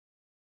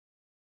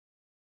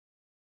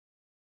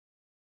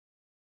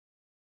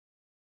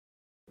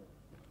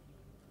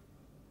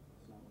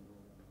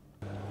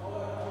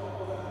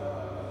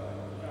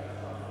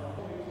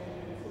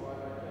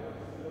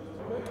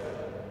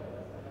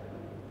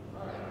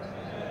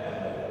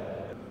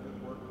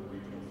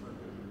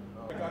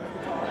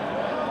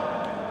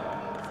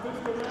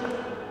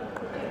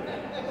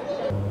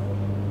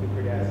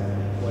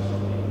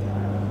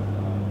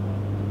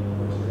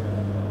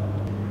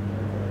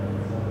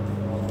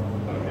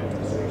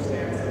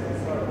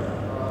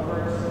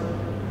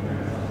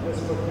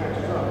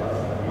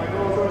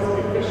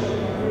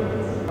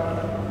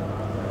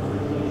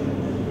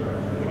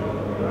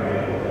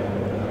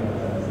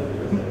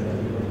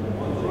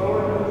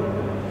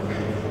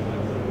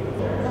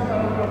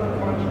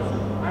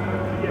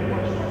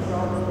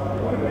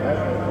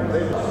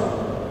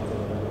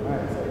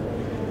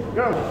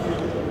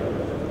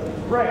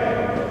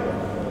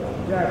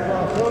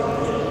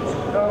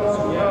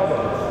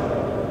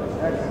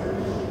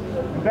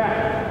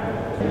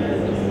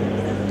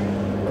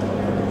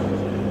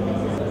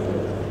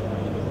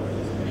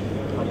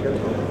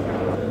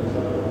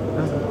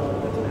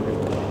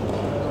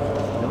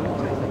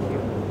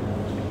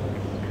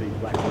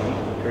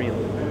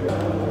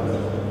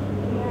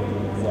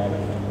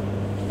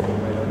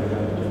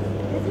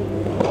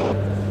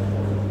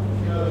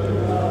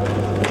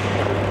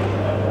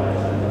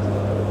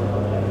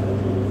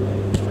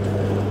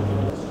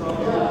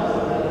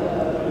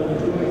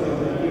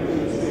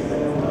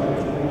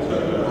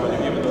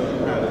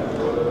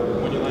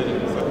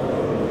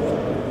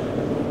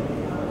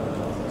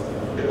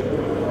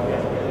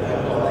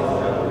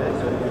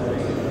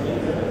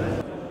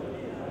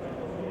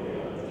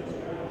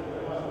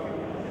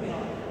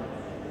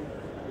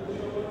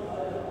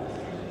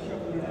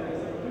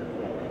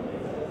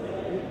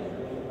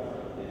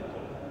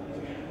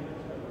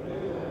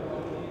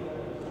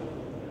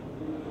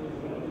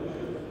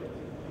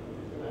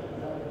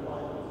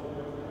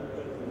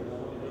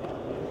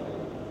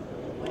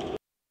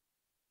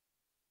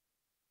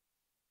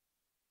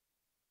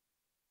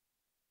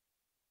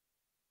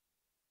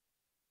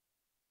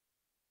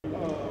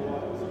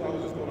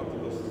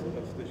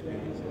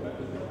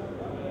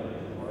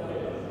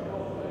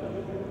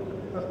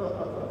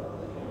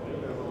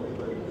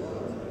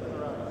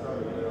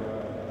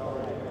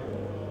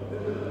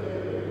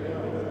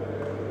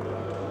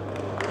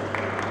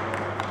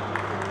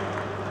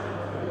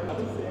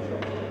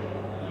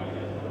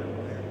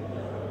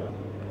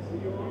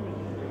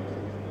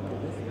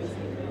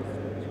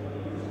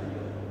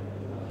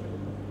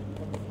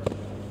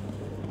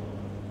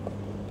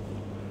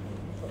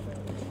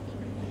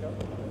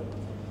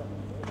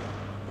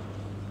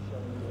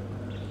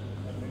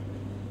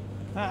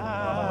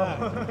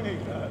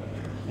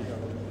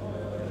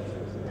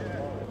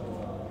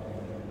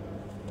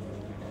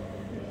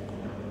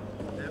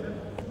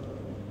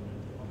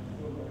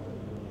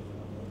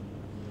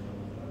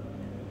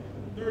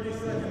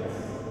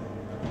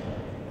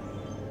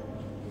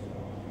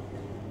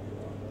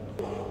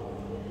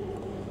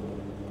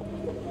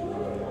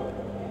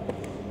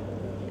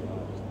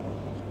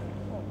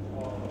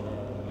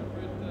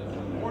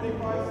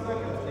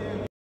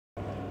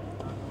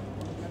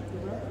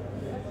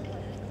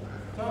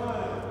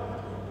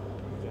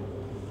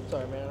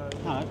Sorry, man.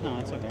 No,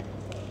 it's okay.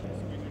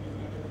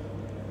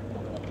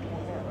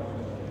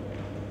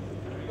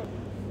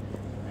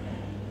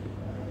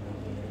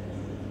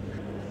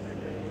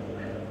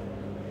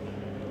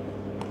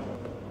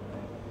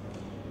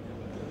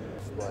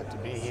 But to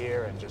be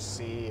here and just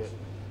see,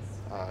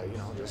 you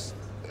know, just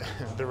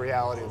the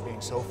reality of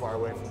being so far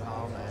away from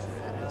home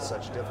and in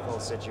such a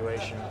difficult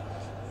situation,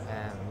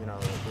 and you know,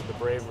 the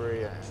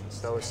bravery and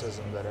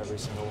stoicism that every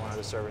single one of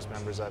the service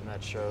members I've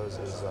met shows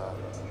is,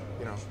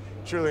 you know,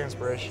 truly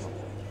inspirational.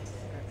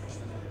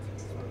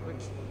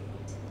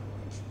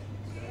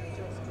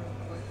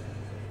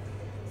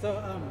 So,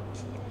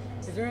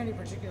 is there any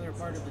particular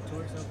part of the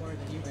tour so far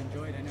that you've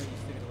enjoyed? I know you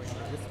stayed away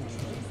from this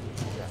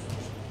one. Yeah.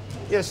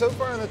 Yeah, so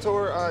far on the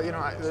tour, you know,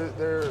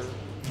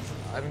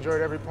 I've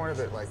enjoyed every point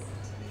of it. Like,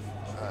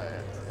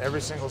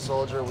 every single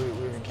soldier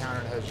we've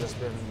encountered has just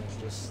been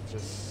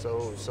just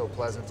so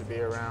pleasant to be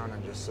around,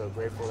 and just so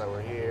grateful that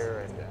we're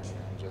here, and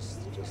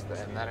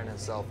and that in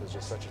itself is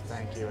just such a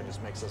thank you, and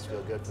just makes us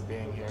feel good for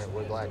being here.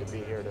 We're glad to be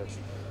here to,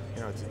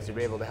 you know, to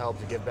be able to help,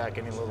 to give back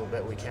any little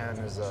bit we can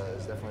has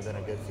definitely been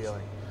a good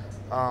feeling.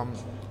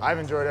 I've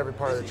enjoyed every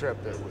part of the trip.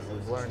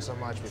 We've learned so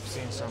much, we've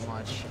seen so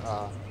much.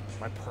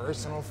 My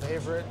personal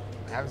favorite,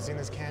 I haven't seen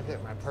this camp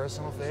yet, my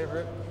personal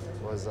favorite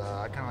was,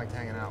 I kind of liked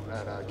hanging out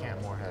at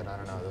Camp Moorhead. I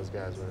don't know, those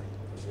guys were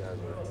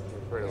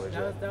pretty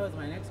legit. That was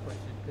my next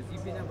question, because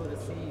you've been able to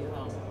see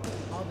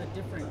all the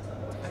different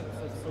types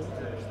of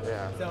soldiers.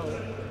 Yeah. So,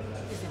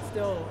 is it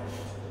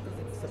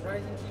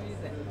surprising to you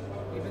that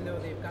even though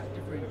they've got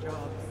different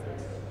jobs,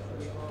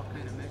 we all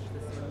kind of mesh the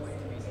same way?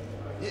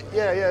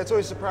 Yeah, it's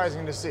always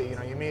surprising to see. You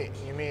know, you meet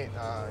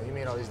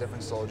all these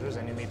different soldiers,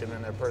 and you meet them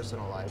in their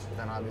personal life. But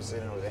then obviously,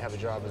 you know, they have a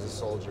job as a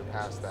soldier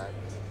past that,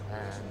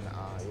 and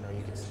you know,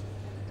 you can.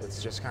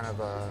 It's just kind of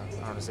I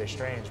don't want to say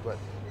strange, but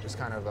just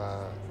kind of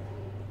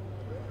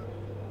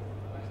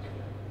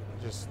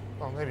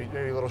well, maybe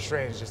a little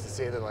strange just to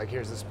see that, like,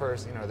 here's this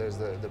person. You know, there's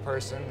the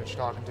person that you're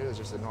talking to is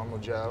just a normal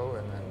Joe,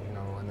 and then, you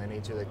know, when they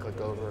need to, they click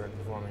over and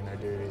performing their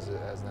duties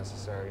as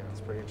necessary. And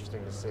it's pretty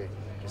interesting to see.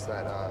 Just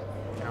that,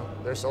 you know,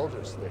 they're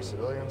soldiers. They're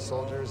civilian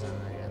soldiers, and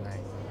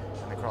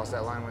they cross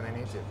that line when they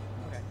need to.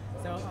 Okay.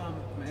 So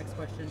my next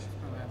question,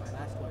 my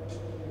last one.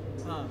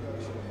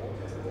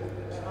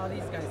 All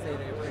these guys say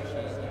they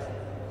appreciate you,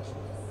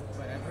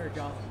 but I've heard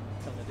y'all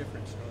tell a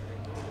different story.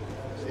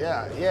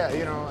 Yeah,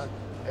 you know,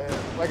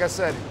 like I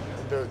said,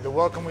 the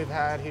welcome we've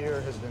had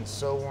here has been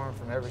so warm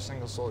from every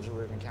single soldier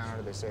we've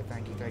encountered. They say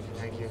thank you, thank you,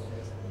 thank you,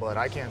 but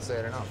I can't say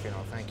it enough. You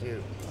know, thank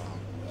you.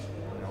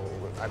 You know,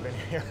 I've been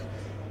here.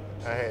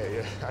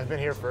 I've been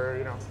here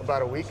for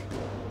about a week,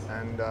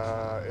 and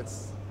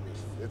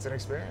it's an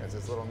experience.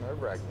 It's a little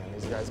nerve-wracking.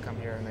 These guys come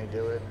here and they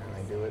do it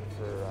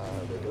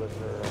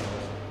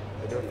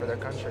for their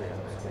country,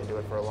 and they do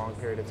it for a long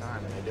period of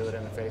time, and they do it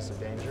in the face of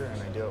danger,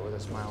 and they do it with a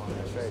smile on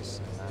their face.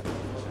 And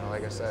that,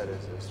 like I said,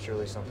 is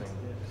truly something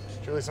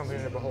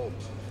to behold.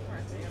 All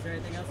right. Is there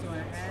anything else you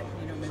want to add?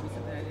 Maybe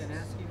something I didn't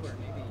ask you, or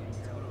maybe a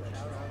little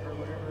shout out or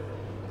whatever.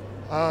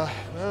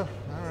 No,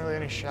 not really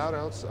any shout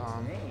outs.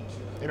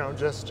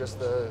 Just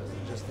the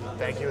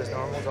thank you as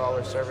normal to all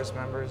our service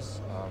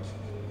members.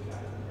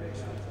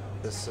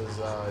 This is,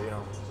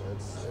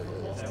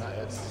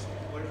 it's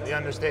the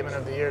understatement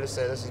of the year to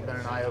say this has been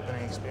an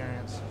eye-opening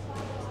experience.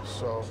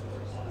 So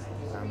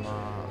I'm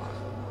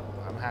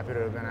happy to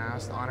have been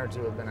asked, honored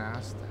to have been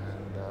asked,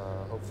 and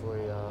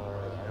hopefully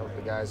I hope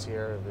the guys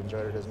here have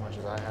enjoyed it as much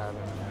as I have.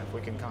 And if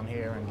we can come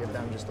here and give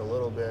them just a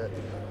little bit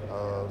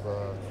of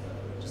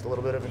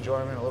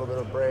enjoyment, a little bit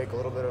of break, a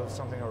little bit of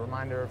something, a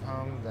reminder of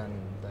home, then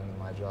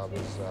my job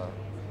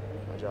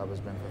has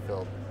been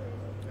fulfilled.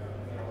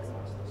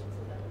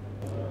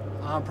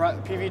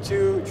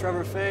 PV2,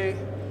 Trevor Fay,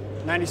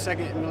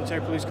 92nd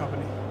Military Police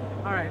Company.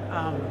 All right.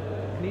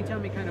 Can you tell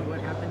me kind of what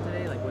happened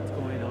today? Like what's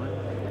going on?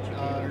 What you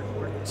came here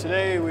for?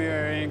 Today we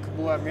are in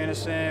Kabul,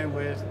 Afghanistan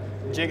with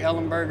Jake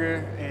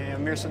Ellenberger and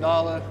Amir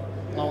Sadala,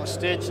 along with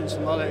Stitch and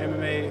some other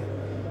MMA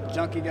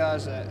junkie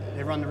guys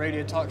they run the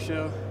radio talk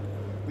show.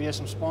 We had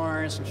some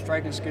sparring, some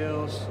striking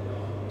skills,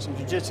 some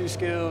jiu-jitsu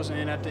skills,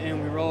 and at the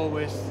end we roll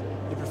with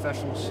the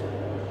professionals.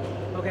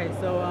 Okay,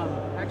 so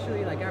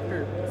actually, like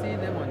after seeing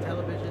them on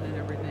television and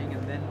everything,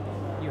 and then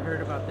you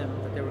heard about them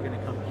that they were going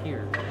to come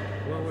here,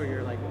 what were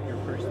your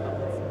first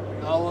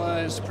thoughts?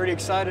 I was pretty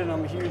excited.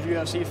 I'm a huge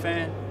UFC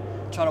fan.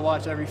 Try to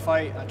watch every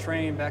fight. I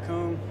train back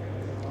home,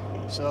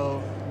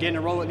 so getting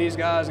to roll with these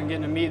guys and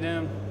getting to meet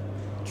them,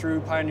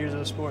 true pioneers of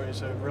the sport,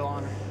 is a real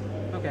honor.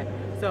 Okay,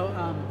 so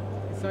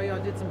so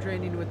y'all did some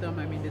training with them.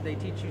 I mean, did they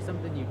teach you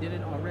something you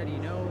didn't already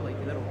know, like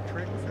little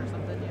tricks or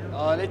something?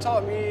 They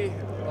taught me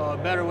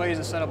better ways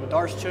to set up a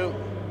darce choke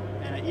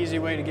and an easy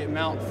way to get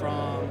mount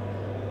from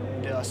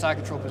the side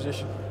control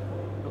position.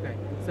 Okay,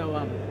 so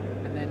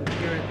and then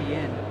here at the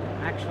end,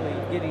 actually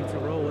getting to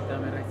roll with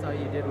them, and I saw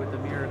you did with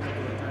Amir a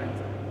couple of times.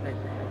 That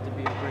had to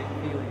be a great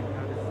feeling.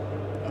 How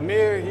does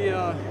Amir,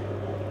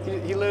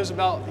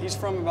 he's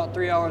from about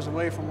 3 hours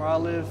away from where I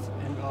live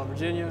in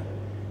Virginia,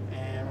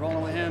 and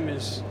rolling with him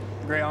is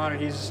a great honor.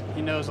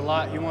 He knows a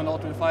lot. He won the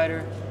Ultimate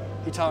Fighter.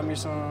 He taught me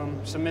some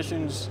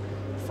submissions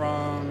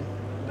from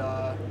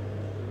the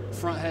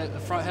front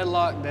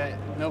headlock that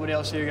nobody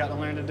else here got to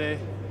learn today.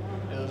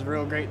 It was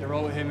real great to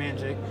roll with him and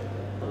Jake.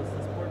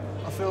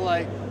 I feel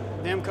like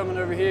them coming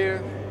over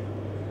here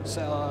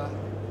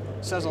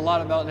says a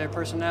lot about their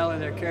personality,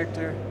 their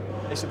character.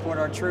 They support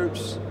our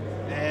troops,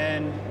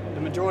 and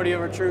the majority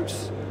of our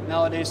troops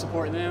nowadays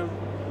support them.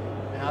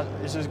 And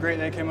it's just great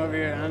they came over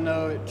here, and I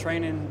know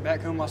training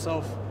back home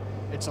myself,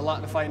 it's a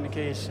lot to fight in the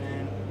case,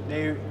 and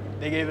they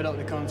gave it up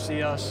to come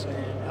see us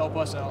and help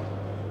us out.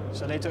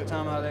 So they took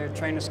time out of their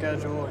training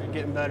schedule and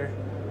getting better.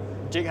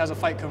 Jake has a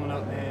fight coming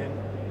up, and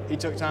he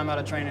took time out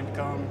of training to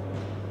come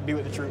be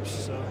with the troops.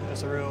 So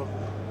it's a real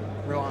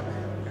honor.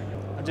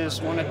 I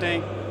just want to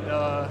thank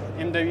the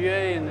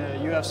MWA and the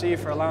UFC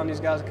for allowing these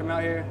guys to come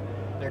out here.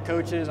 Their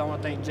coaches, I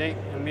want to thank Jake,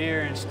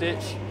 Amir, and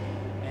Stitch,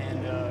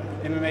 and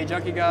MMA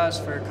junkie guys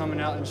for coming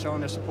out and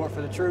showing their support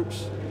for the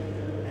troops.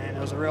 And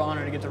it was a real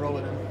honor to get to roll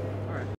with them.